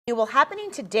Well,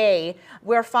 happening today,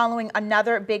 we're following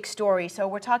another big story. So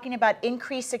we're talking about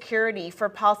increased security for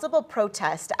possible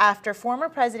protest after former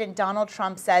President Donald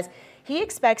Trump says he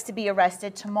expects to be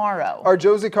arrested tomorrow. Our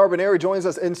Josie Carbonari joins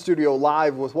us in studio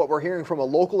live with what we're hearing from a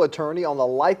local attorney on the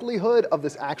likelihood of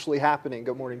this actually happening.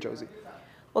 Good morning, Josie.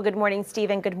 Well, good morning,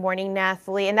 Stephen. Good morning,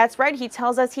 Nathalie. And that's right. He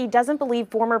tells us he doesn't believe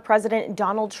former President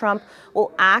Donald Trump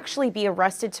will actually be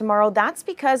arrested tomorrow. That's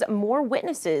because more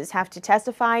witnesses have to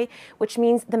testify, which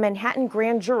means the Manhattan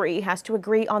grand jury has to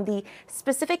agree on the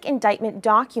specific indictment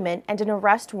document, and an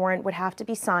arrest warrant would have to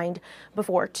be signed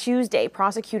before Tuesday.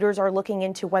 Prosecutors are looking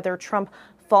into whether Trump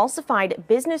falsified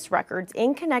business records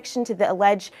in connection to the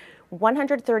alleged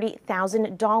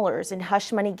 $130,000 in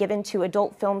hush money given to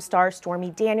adult film star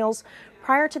Stormy Daniels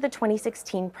prior to the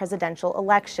 2016 presidential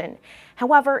election.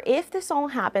 However, if this all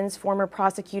happens, former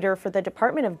prosecutor for the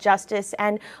Department of Justice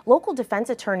and local defense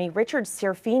attorney Richard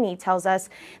Serafini tells us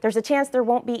there's a chance there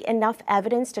won't be enough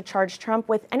evidence to charge Trump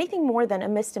with anything more than a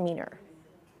misdemeanor.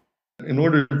 In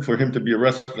order for him to be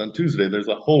arrested on Tuesday, there's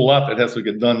a whole lot that has to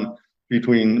get done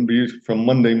from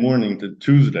Monday morning to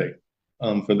Tuesday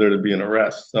for there to be an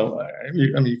arrest. So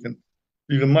you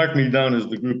can mark me down as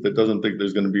the group that doesn't think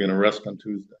there's going to be an arrest on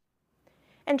Tuesday.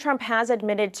 And Trump has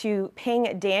admitted to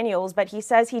paying Daniels, but he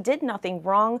says he did nothing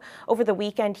wrong. Over the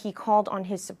weekend, he called on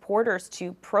his supporters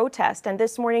to protest. And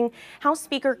this morning, House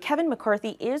Speaker Kevin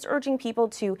McCarthy is urging people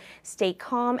to stay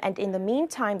calm. And in the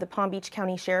meantime, the Palm Beach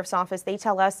County Sheriff's Office, they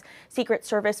tell us Secret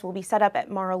Service will be set up at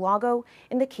Mar-a-Lago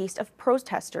in the case of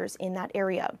protesters in that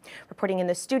area. Reporting in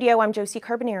the studio, I'm Josie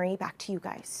Carbonari. Back to you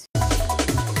guys.